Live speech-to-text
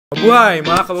Buhay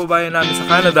mga kababayan namin sa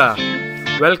Canada.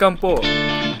 Welcome po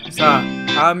sa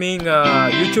aming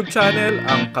YouTube channel,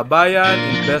 ang Kabayan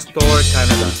Investor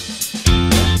Canada.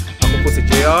 Ako po si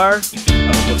JR,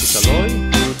 ako po si Saloy,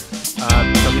 at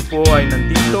kami po ay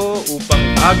nandito upang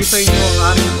agi sa inyo ang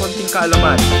aming konting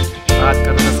kaalaman at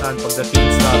karanasan pagdating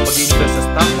sa pag-invest sa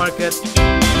stock market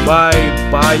by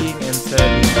buying and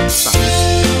selling stocks.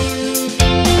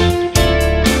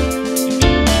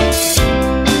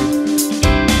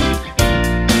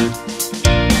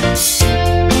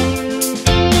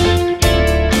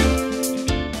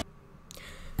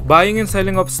 Buying and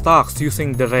selling of stocks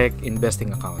using direct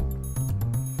investing account.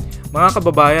 Mga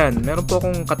kababayan, meron po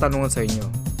akong katanungan sa inyo.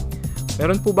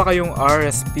 Meron po ba kayong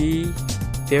RSP,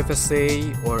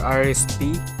 TFSA, or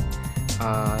RSP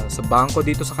sa bangko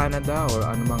dito sa Canada or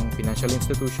anumang financial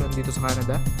institution dito sa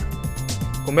Canada?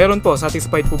 Kung meron po,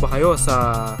 satisfied po ba kayo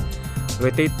sa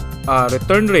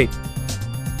return rate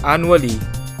annually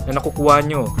na nakukuha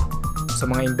nyo sa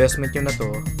mga investment nyo na to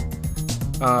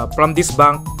from this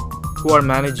bank who are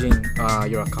managing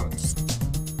your accounts?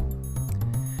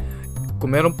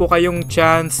 Kung meron po kayong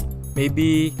chance,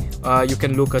 maybe you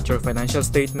can look at your financial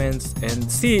statements and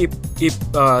see if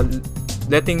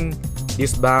letting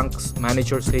these banks manage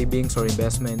your savings or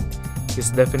investment is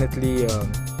definitely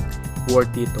worth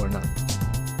it or not.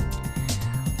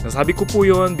 Nasabi ko po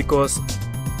yun because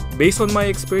based on my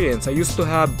experience, I used to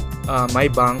have my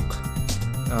bank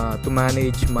to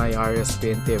manage my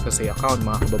RSP and TFSA account,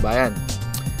 mga kababayan.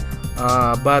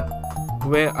 But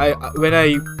when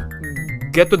I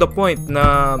get to the point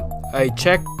na I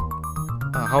check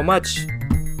how much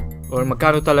or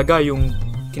magkano talaga yung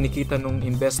kinikita ng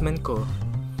investment ko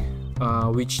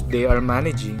which they are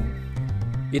managing,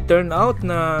 it turned out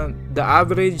na the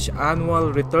average annual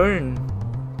return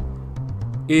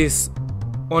is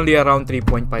only around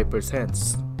 3.5%.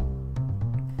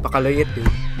 Pakaliit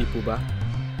di po ba?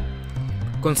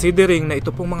 Considering na ito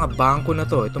pong mga bangko na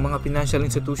to, itong mga financial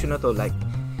institution na to like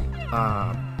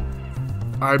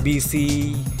RBC,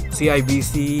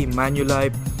 CIBC,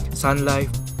 Manulife, Sun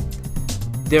Life,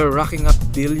 they're racking up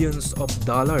billions of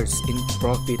dollars in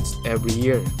profits every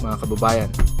year, mga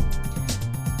kababayan.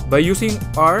 By using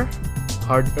our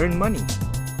hard-earned money,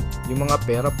 yung mga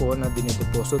pera po na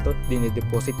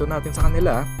dinedeposito natin sa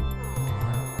kanila,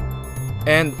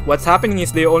 and what's happening is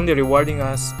they're only rewarding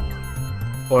us,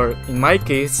 or in my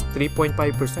case, 3.5%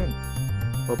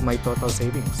 of my total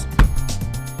savings.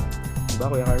 Diba,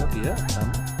 Kuya Carlo? Yeah,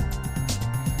 tama.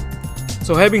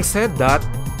 So having said that,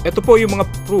 ito po yung mga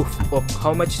proof of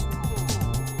how much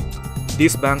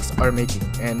these banks are making.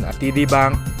 And TD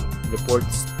Bank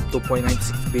reports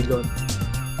 2.96 billion.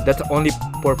 That's only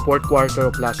for fourth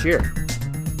quarter of last year.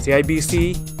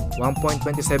 CIBC,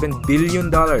 $1.27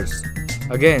 billion.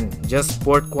 Again, just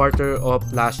fourth quarter of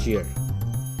last year.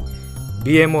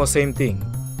 BMO, same thing.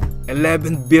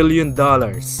 $11 billion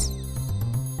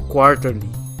quarterly.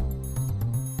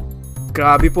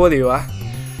 Grabe po, di ba?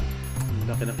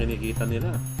 Laki ng kinikita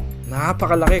nila.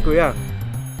 Napakalaki, kuya.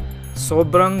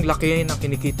 Sobrang laki ng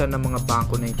kinikita ng mga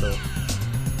bangko na ito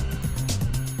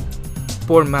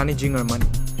for managing our money.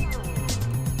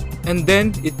 And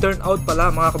then, it turned out pala,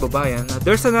 mga kababayan, na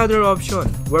there's another option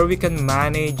where we can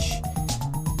manage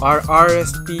our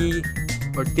RSP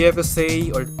or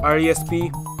TFSA or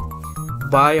RESP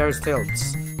by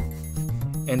ourselves.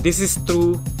 And this is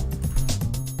through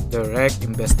direct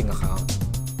investing account.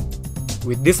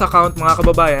 With this account, mga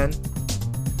kababayan,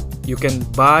 you can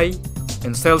buy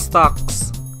and sell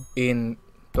stocks in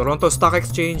Toronto Stock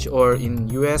Exchange or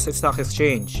in US Stock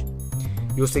Exchange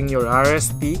using your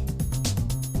RSP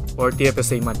or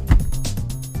TFSA money.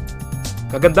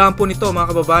 Kagandahan po nito,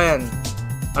 mga kababayan,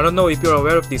 I don't know if you're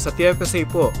aware of this, sa TFSA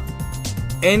po,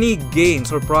 any gains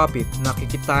or profit na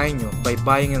kikitain nyo by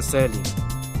buying and selling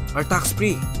are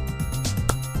tax-free.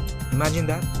 Imagine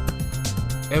that.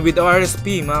 And with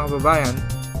RSP, mga kababayan,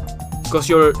 because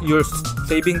you're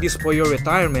saving this for your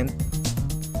retirement,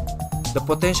 the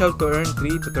potential to earn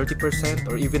 3 to 30%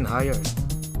 or even higher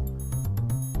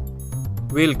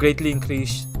will greatly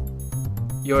increase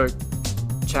your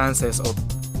chances of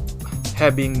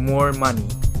having more money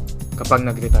kapag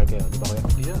nag-retire kayo. Di ba kuya?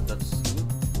 Yeah, that's good.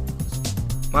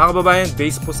 Mga kababayan,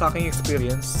 based po sa aking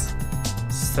experience,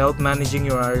 self-managing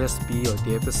your RSP or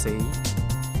TFSA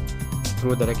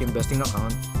through direct investing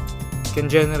account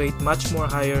can generate much more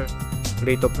higher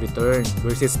rate of return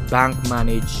versus bank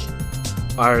managed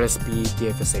RSP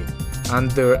TFSA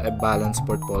under a balanced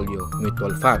portfolio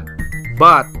mutual fund.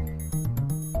 But,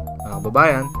 mga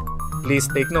kababayan, please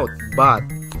take note, but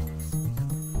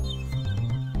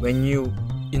when you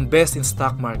invest in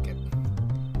stock market,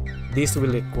 this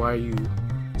will require you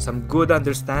some good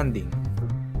understanding,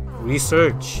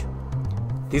 research,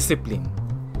 discipline,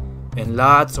 and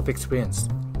lots of experience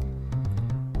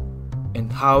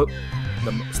and how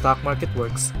the stock market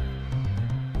works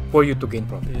for you to gain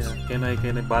profits. Yeah.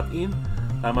 Can I butt in?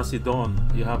 Tama si Don.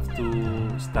 You have to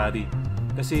study.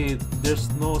 Kasi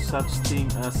there's no such thing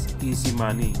as easy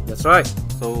money. That's right.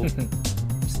 So,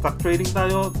 stock trading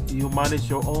tayo, you manage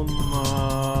your own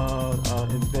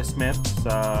investment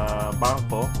sa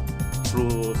bangko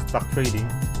through stock trading.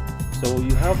 So,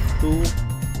 you have to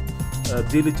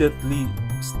diligently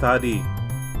study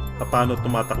paano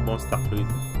tumatakbo ang stock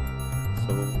trading.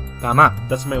 So, Tama.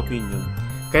 that's my opinion.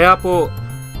 Kaya po,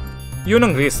 yun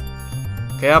ang risk.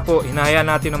 Kaya po, hinahayaan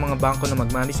natin ang mga bangko na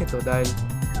mag-manage nito dahil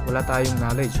wala tayong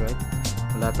knowledge, right?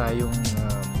 Wala tayong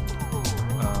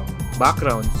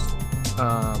backgrounds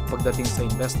pagdating sa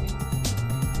investing.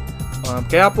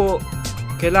 Kaya po,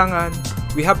 kailangan,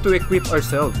 we have to equip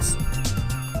ourselves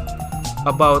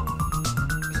about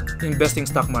investing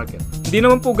stock market. Hindi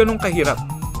naman po ganun kahirap.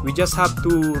 We just have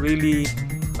to really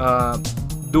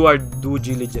do our due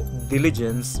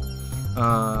diligence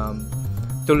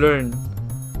to learn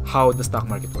how the stock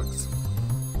market works.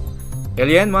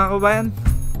 Alien, mga kabayan?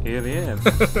 Alien.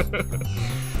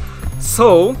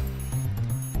 So,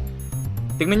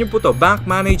 tingnan nyo po to. Bank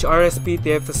managed RSP,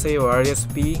 TFSA, or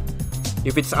RSP.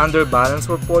 If it's under balance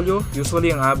portfolio,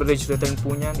 usually ang average return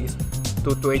po niyan is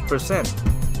 2 to 8%.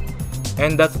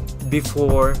 And that's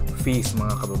before fees,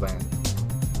 mga kababayan.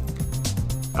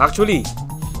 Actually,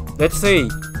 let's say,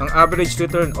 ang average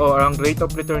return or ang rate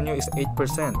of return nyo is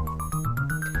 8%.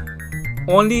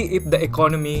 Only if the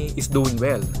economy is doing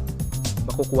well,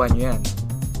 makukuha nyo yan.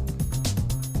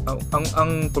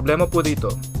 Ang problema po dito,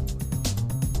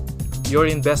 your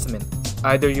investment,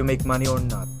 either you make money or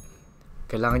not,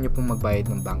 kailangan nyo pong magbayad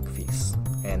ng bank fees.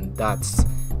 And that's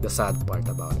the sad part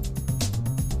about it.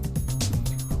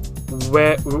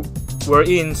 We're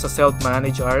in sa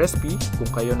self-managed RSP,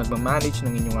 kung kayo nagmamanage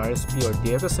ng inyong RSP or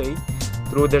TFSA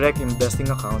through direct investing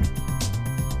account,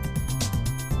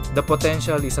 the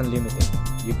potential is unlimited.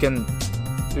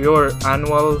 Your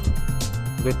annual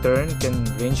return can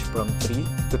range from 3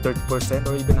 to 30%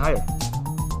 or even higher.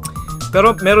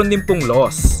 Pero meron din pong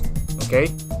loss.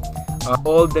 Okay?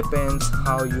 All depends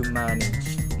how you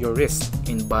manage your risk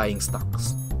in buying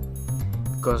stocks.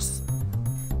 Because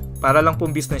para lang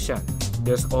pong business yan,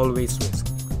 there's always risk.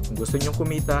 Kung gusto nyong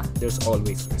kumita, there's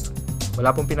always risk.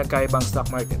 Wala pong pinagkaiba ang stock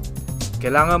market.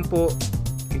 Kailangan po,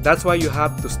 that's why you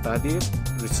have to study it,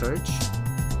 research,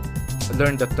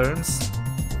 learn the terms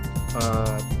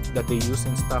that they use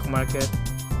in stock market,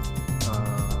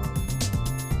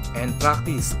 and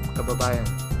practice, kababayan.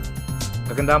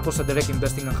 Kagandahan po sa direct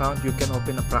investing account, you can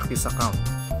open a practice account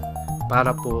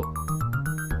para po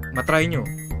matry nyo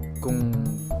kung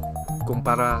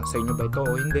para sa inyo ba ito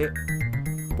o hindi.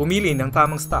 Pumili ng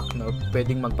tamang stock na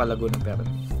pwedeng magpalago ng pera.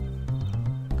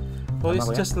 So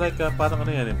it's just like parang ano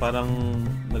yan, parang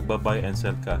nagba-buy and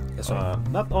sell ka. Yes, right.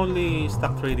 Not only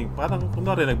stock trading, parang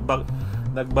kunwari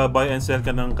nagba-buy and sell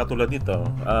ka ng katulad nito.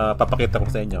 Papakita ko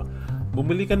sa inyo.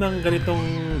 Bumili ka ng ganitong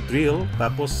drill,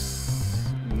 tapos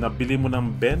nabili mo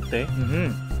ng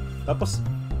 20, tapos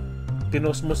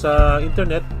pinost mo sa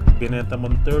internet, binenta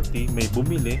mo ng 30, may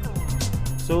bumili.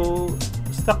 So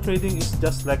stock trading is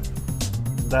just like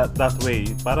that way.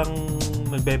 Parang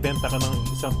nagbebenta ka ng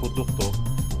isang produkto,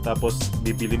 tapos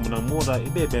bibili mo ng mura,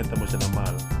 ibebenta mo siya ng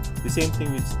mahal. The same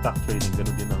thing with stock trading,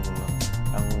 ganun din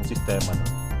ang sistema. No?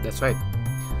 That's right.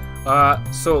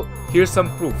 So here's some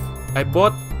proof. I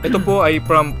bought, ito po ay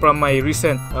from my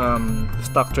recent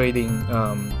stock trading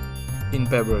in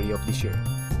February of this year.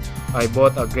 I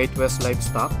bought a Great West Life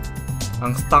stock.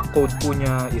 Ang stock code po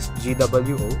niya is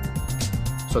GWO.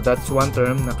 So that's one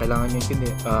term na kailangan nyo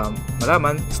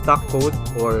malaman, stock code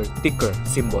or ticker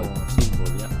symbol. Symbol,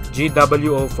 yeah.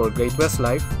 GWO for Great West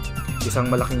Life,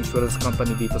 isang malaking insurance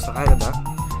company dito sa Canada.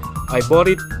 I bought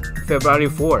it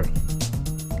February 4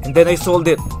 and then I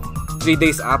sold it 3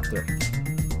 days after.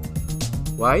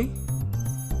 Why?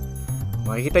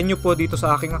 Makikita nyo po dito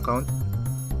sa aking account,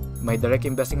 my direct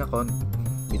investing account,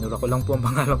 binura ko lang po ang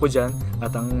pangalan ko dyan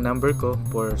at ang number ko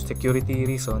for security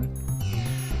reason.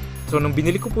 So nung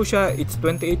binili ko po siya, it's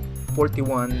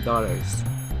 $28.41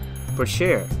 per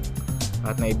share.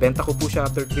 At naibenta ko po siya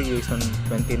after 3 years ng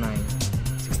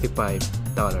 $29.65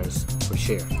 per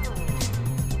share.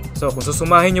 So kung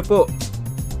susumahin nyo po,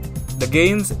 the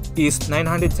gains is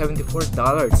 $974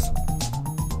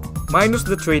 minus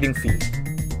the trading fee.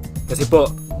 Kasi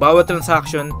po, bawat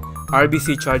transaction,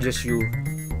 RBC charges you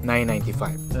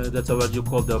 $9.95. That's what you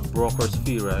call the broker's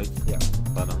fee, right? Yeah.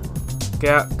 Parang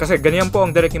Kaya, kasi ganyan po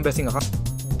ang direct investing account.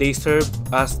 they serve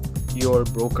as your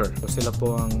broker. So sila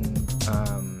po ang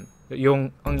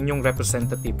inyong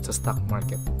representative sa stock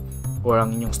market or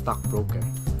ang inyong stock broker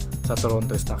sa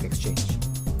Toronto Stock Exchange.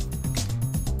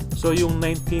 So yung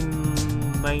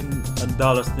 $19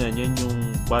 na yan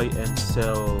yung buy and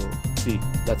sell fee.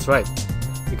 That's right.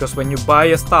 Because when you buy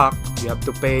a stock, you have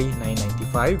to pay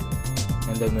 $9.95,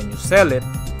 and then when you sell it,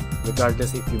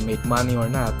 regardless if you make money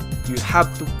or not, you have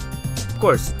to, of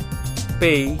course,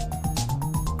 pay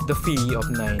the fee of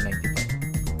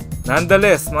 $9.95.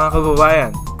 Nonetheless, mga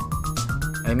kababayan,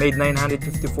 I made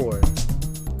 $954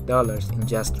 in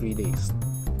just 3 days.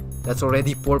 That's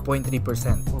already 4.3%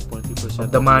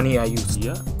 of the money I used.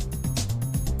 Yeah.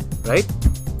 Right?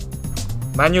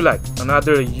 Manulife,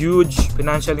 another huge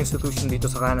financial institution dito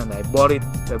sa Canada. I bought it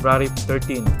February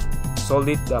 13.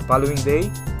 Sold it the following day.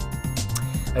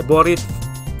 I bought it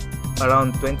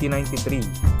around 2093.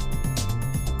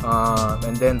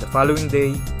 And then the following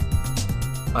day,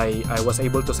 I was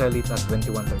able to sell it at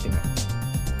 2139.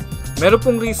 Meron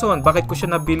pong reason bakit ko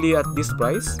siya nabili at this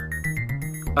price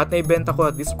at naibenta ko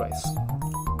at this price.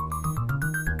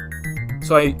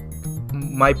 So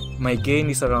my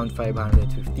gain is around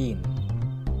 515.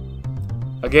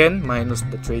 Again, minus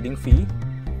the trading fee,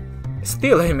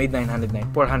 still I made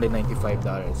 $495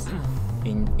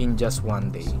 in just one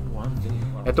day. One day.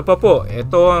 Wow. Ito pa po,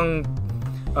 ito ang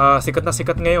sikat na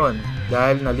sikat ngayon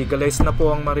dahil na-legalize na po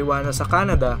ang marijuana sa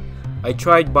Canada. I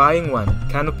tried buying one,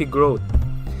 Canopy Growth,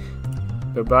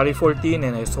 February 14,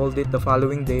 and I sold it the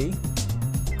following day.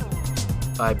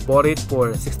 I bought it for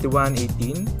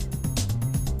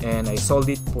 $61.18 and I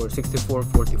sold it for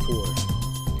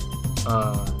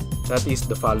 $64.44. That is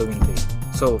the following day.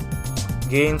 So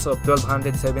gains of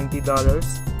 $1,270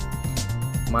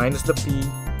 minus the fee,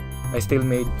 I still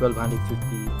made $1,250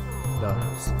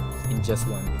 in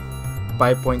just one day.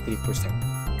 5.3%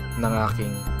 ng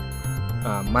aking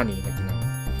money na ginamit.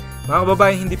 Mga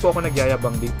kababayan, hindi po ako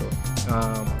nagyayabang dito.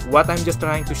 What I'm just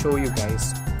trying to show you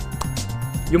guys,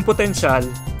 yung potential,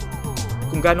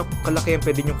 kung gaano kalaki ang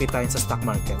pwede nyo kitain sa stock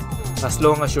market as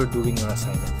long as you're doing your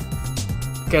assignment.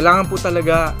 Kailangan po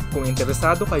talaga, kung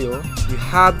interesado kayo, you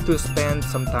have to spend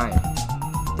some time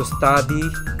to study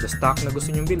the stock na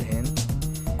gusto nyong bilhin,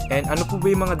 and ano po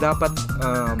ba yung mga dapat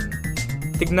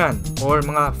tignan or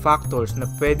mga factors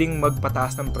na pwedeng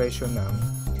magpataas ng presyo ng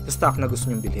stock na gusto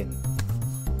nyong bilhin.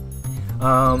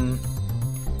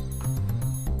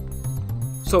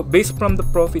 So based from the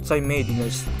profits I made in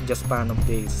just span of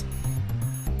days,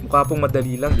 mukha pong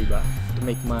madali lang, di ba, to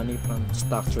make money from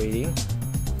stock trading.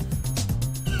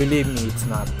 Believe me, it's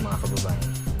not, mga kababayan.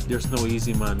 There's no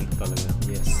easy money talaga.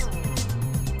 Yes.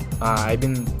 I've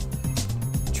been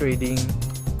trading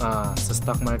sa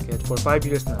stock market for 5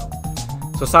 years now.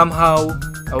 So somehow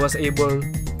I was able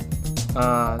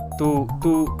to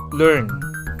learn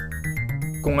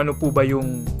kung ano po ba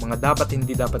yung mga dapat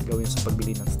hindi dapat gawin sa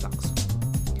pagbili ng stocks.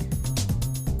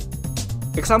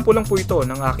 Example lang po ito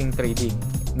ng aking trading.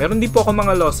 Meron din po ako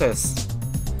mga losses.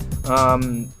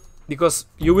 Because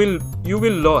you will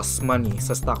lose money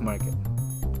sa stock market.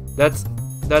 That's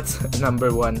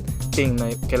number one thing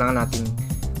na kailangan nating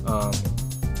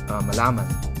malaman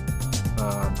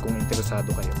kung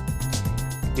interesado kayo.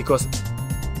 Because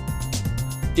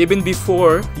even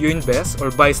before you invest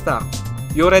or buy stock,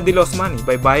 you already lost money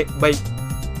by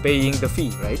paying the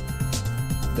fee, right?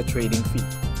 The trading fee.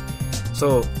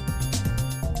 So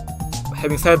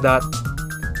having said that,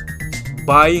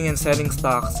 buying and selling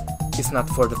stocks is not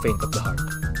for the faint of the heart.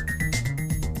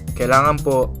 Kailangan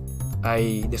po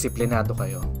ay disiplinado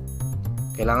kayo.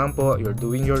 Kailangan po you're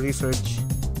doing your research.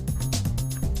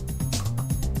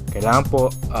 Kailangan po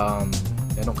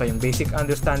meron kayong basic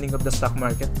understanding of the stock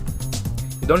market.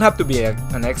 You don't have to be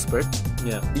an expert.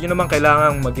 Yeah. Hindi nyo naman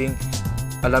kailangan maging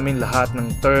alamin lahat ng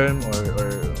term or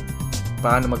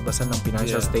paano magbasa ng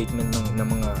financial statement ng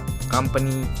mga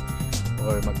company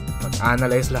or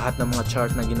mag-analyze lahat ng mga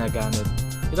chart na ginagamit.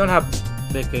 You don't have to.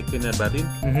 Ba rin?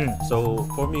 So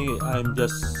for me, I'm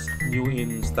just new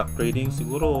in stock trading.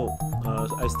 Siguro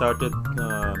I started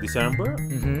December.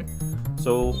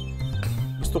 So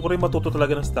gusto ko rin matuto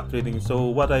talaga ng stock trading.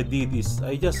 So what I did is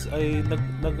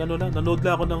nanood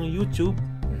lang ako ng YouTube.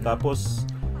 Tapos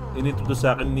inintroduce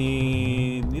sa akin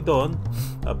ni Don.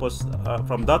 Tapos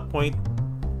from that point,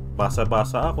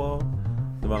 basa-basa ako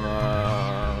ng mga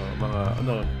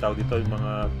tawag dito, yung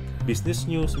mga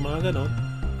business news, mga ganon.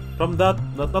 From that,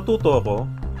 natuto ako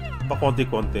pa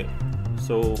konti-konti.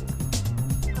 So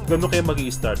gano'n kayo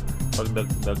mag-i-start pag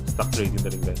nag-stock trading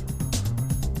na rin kayo.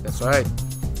 That's right.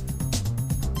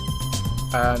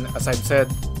 And as I've said,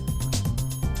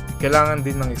 kailangan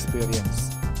din ng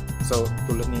experience. So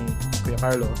tulad ni Kuya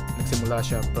Carlo, nagsimula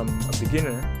siya from a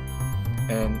beginner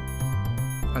and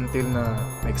until na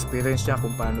ma-experience niya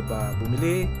kung paano ba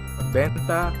bumili,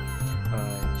 magbenta.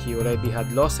 He already had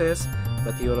losses,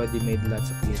 but he already made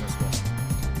lots of gains as well.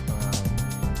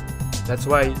 That's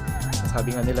why,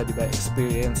 sabi nga nila, di ba,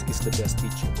 experience is the best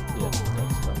teacher. Yeah,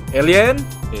 that's right. Alien?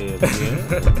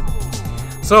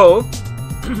 So,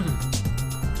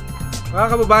 mga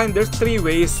kababayan, there's 3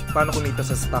 ways paano kumita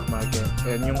sa stock market.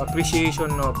 And yung appreciation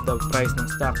of the price ng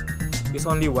stock is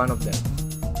only one of them.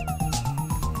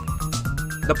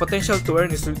 The potential to earn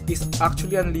is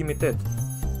actually unlimited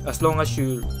as long as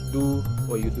you do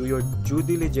your due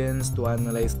diligence to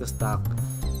analyze the stock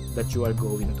that you are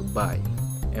going to buy.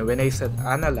 And when I said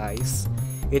analyze,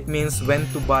 it means when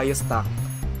to buy a stock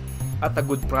at a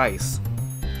good price.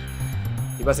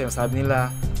 Diba sinasabi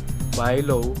nila, buy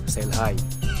low, sell high.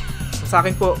 So, sa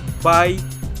akin po, buy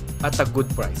at a good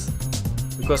price.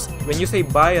 Because when you say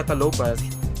buy at a low price,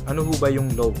 ano ho ba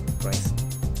yung low price?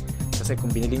 Kasi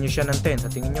kung binili nyo siya ng 10, sa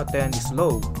tingin nyo 10 is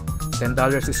low, $10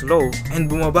 is low,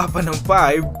 and bumaba pa ng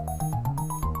 5,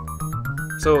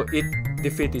 so it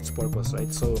defeats its purpose,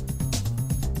 right? So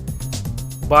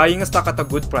buying a stock at a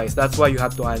good price, that's why you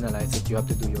have to analyze it. You have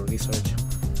to do your research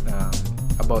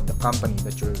about the company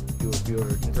that you're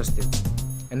interested in,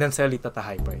 and then sell it at a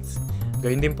high price.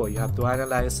 Gayun din po, you have to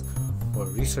analyze or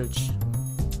research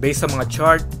based sa mga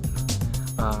chart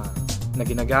na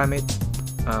ginagamit,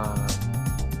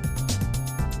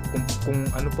 kung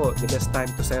ano po the best time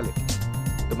to sell it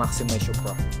to maximize your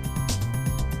profit.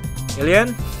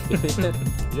 Alien?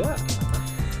 Yeah.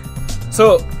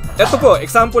 So, ito po,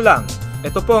 example lang.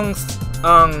 Ito po ang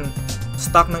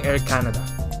stock ng Air Canada.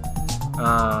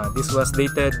 This was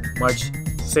dated March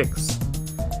 6.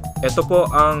 Ito po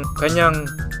ang kanyang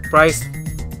price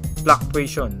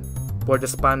fluctuation for the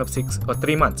span of 3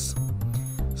 months.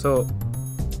 So,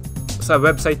 sa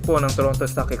website po ng Toronto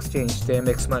Stock Exchange,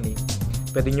 TMX Money,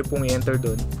 pwede nyo pong i-enter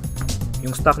doon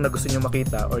yung stock na gusto nyo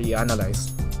makita or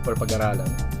i-analyze or pag-aralan.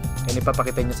 And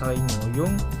ipapakita nyo sa inyo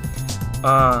yung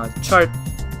chart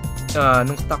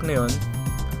nung stock na yun,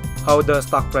 how the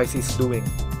stock price is doing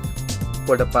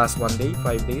for the past 1 day,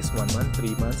 5 days, 1 month,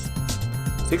 3 months,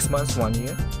 6 months, 1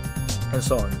 year, and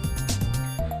so on.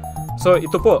 So,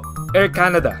 ito po, Air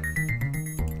Canada.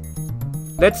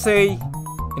 Let's say,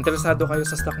 interesado kayo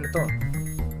sa stock nito.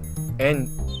 And,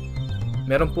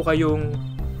 meron po kayong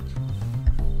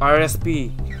RSP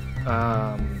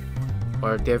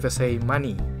or TFSA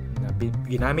money na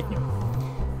ginamit nyo.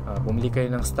 Bumili kayo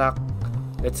ng stock,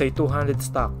 let's say 200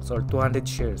 stocks or 200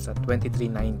 shares at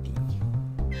 $23.90.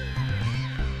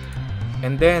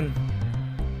 And then,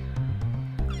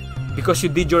 because you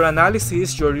did your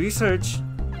analysis, your research,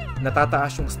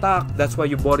 natataas yung stock, that's why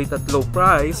you bought it at low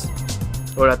price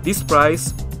or at this price,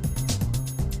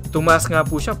 tumaas nga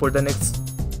po siya for the next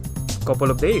couple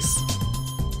of days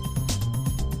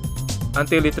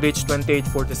until it reached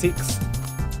 28.46.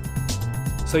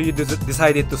 So you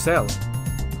decided to sell.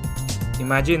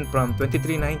 Imagine from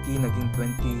 23.90 naging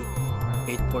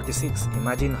 28.46.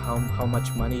 Imagine how much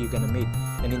money you're gonna make.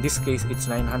 And in this case, it's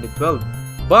 912.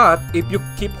 But if you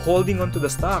keep holding on to the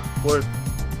stock for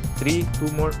 2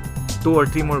 or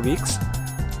 3 more weeks,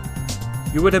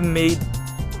 you would have made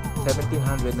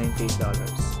 $1,798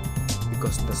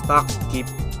 because the stock keep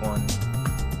on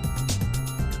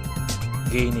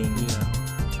gaining.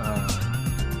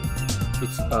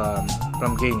 It's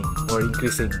from gaining or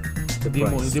increasing the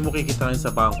price. Hindi mo kikitain sa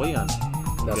bangko yan.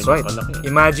 That's right. Kalaki.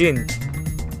 Imagine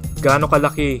gaano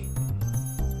kalaki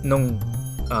nung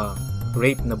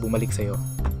rate na bumalik sa'yo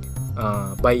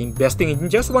by investing in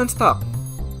just one stock.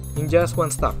 In just one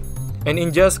stock. And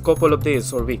in just couple of days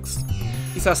or weeks.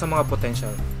 Isa sa mga potential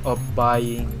of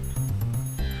buying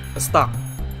a stock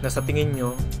na sa tingin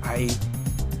nyo ay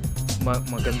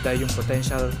maganda yung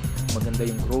potential, maganda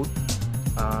yung growth.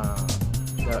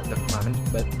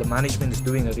 The management is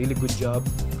doing a really good job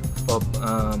of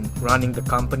running the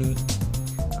company.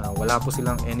 Wala po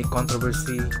silang any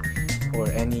controversy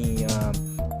or any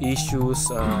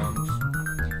issues.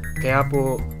 Kaya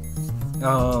po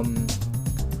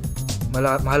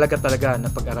mahalaga talaga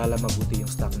na pag-aralan mabuti yung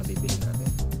stock na bibili natin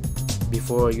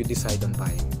before you decide on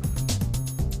buying.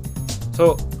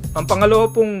 So, ang pangalawa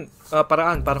pong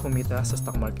paraan para kumita sa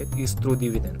stock market is through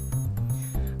dividend.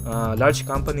 Large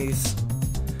companies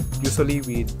usually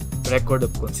with record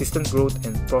of consistent growth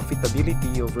and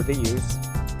profitability over the years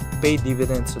pay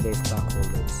dividends to their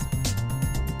stockholders.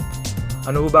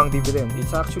 Ano ba ang dividend?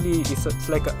 It's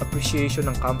like an appreciation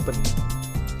ng company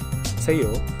sa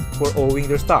iyo for owing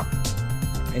their stock,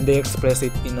 and they express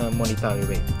it in a monetary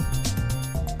way.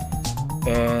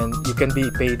 And you can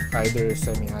be paid either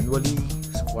semi-annually,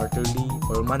 quarterly,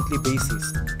 or monthly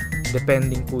basis.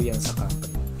 Depending po yan sa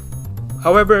company.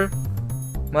 However,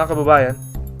 mga kababayan,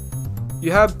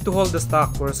 you have to hold the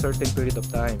stock for a certain period of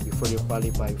time before you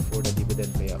qualify for the dividend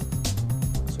payout.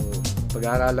 So,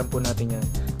 pag-aaralan po natin yan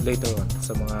later on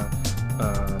sa mga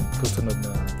susunod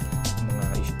na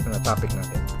mga topic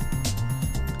natin.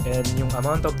 And yung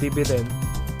amount of dividend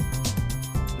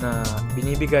na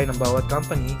binibigay ng bawat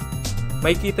company,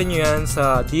 makikita nyo yan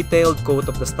sa detailed quote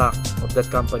of the stock of that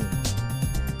company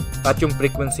at yung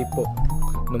frequency po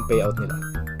ng payout nila.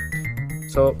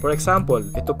 So, for example,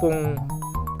 ito pong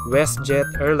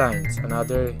WestJet Airlines,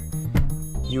 another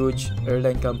huge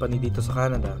airline company dito sa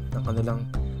Canada. Ang kanilang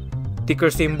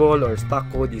ticker symbol or stock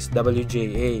code is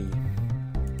WJA.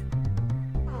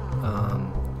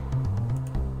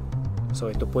 So,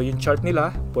 ito po yung chart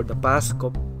nila for the past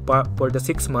for the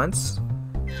 6 months.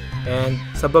 And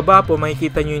sa baba po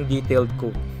makikita nyo yung detailed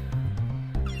quote.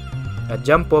 At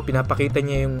dyan po pinapakita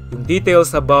niya yung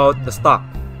details about the stock.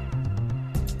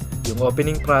 Yung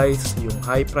opening price, yung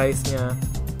high price niya,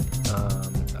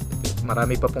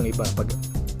 marami pa pong iba.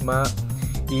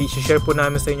 I-share po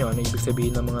namin sa inyo ano ibig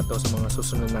sabihin ng mga to sa mga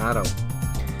susunod na araw.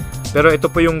 Pero ito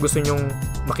po yung gusto nyong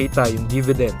makita, yung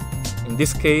dividend. In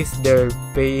this case, they're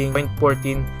paying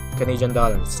 0.14 Canadian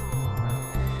dollars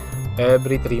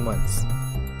every 3 months.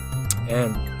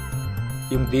 And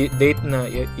yung date na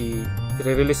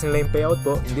i-release nila yung payout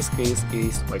po, in this case,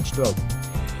 is March 12.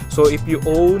 So, if you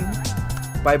own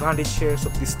 500 shares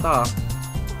of this stock,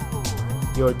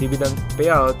 your dividend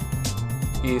payout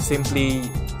is simply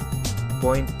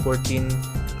 $0.14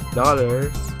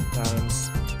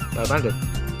 times 500,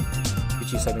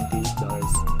 which is $70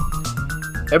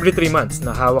 every 3 months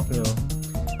na hawak nyo,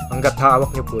 hanggat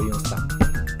hawak nyo po yung stock.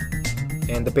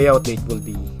 And the payout date will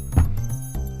be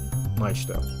March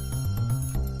 12.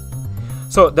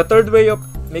 So, the third way of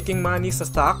making money sa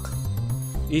stock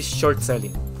is short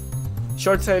selling.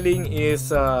 Short selling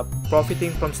is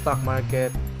profiting from stock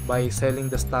market by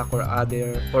selling the stock or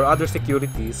other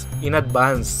securities in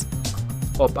advance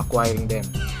of acquiring them,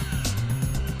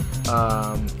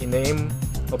 in the aim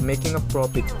of making a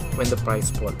profit when the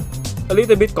price falls. A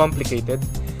little bit complicated,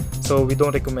 so we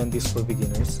don't recommend this for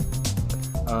beginners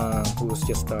who's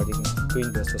just starting to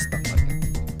invest sa stock market.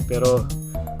 Pero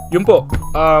yun po,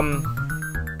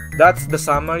 that's the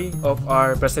summary of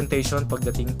our presentation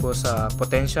pagdating po sa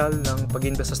potential ng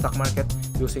pag-invest sa stock market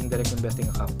using direct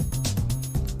investing account.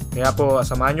 Kaya po,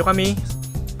 samahan nyo kami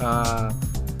sa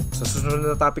susunod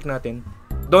na topic natin.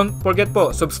 Don't forget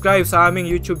po, subscribe sa aming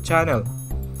YouTube channel,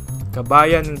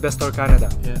 Kabayan Investor Canada.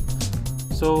 Yeah.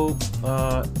 So,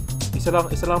 isa lang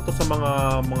to sa mga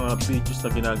videos na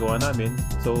ginagawa namin.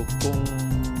 So, kung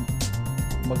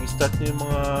mag-start na yung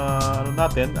mga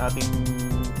natin, ating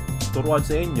turuan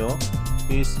sa inyo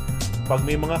is pag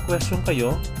may mga question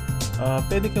kayo,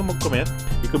 pwede kayong mag-comment.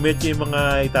 I-comment nyo yung mga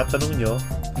itatanong nyo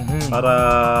para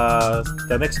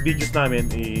the next videos namin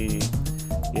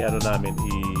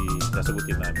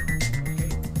nasagutin namin.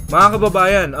 Mga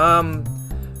kababayan,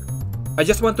 I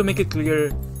just want to make it clear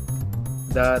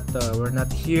that we're not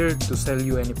here to sell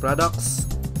you any products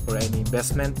or any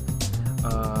investment.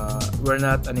 We're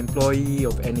not an employee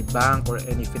of any bank or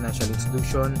any financial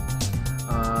institution.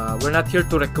 We're not here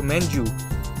to recommend you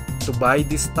to buy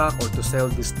this stock or to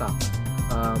sell this stock.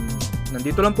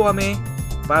 Nandito lang po kami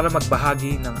para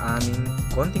magbahagi ng aming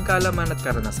konting kaalaman at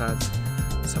karanasan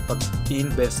sa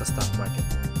pag-invest sa stock market.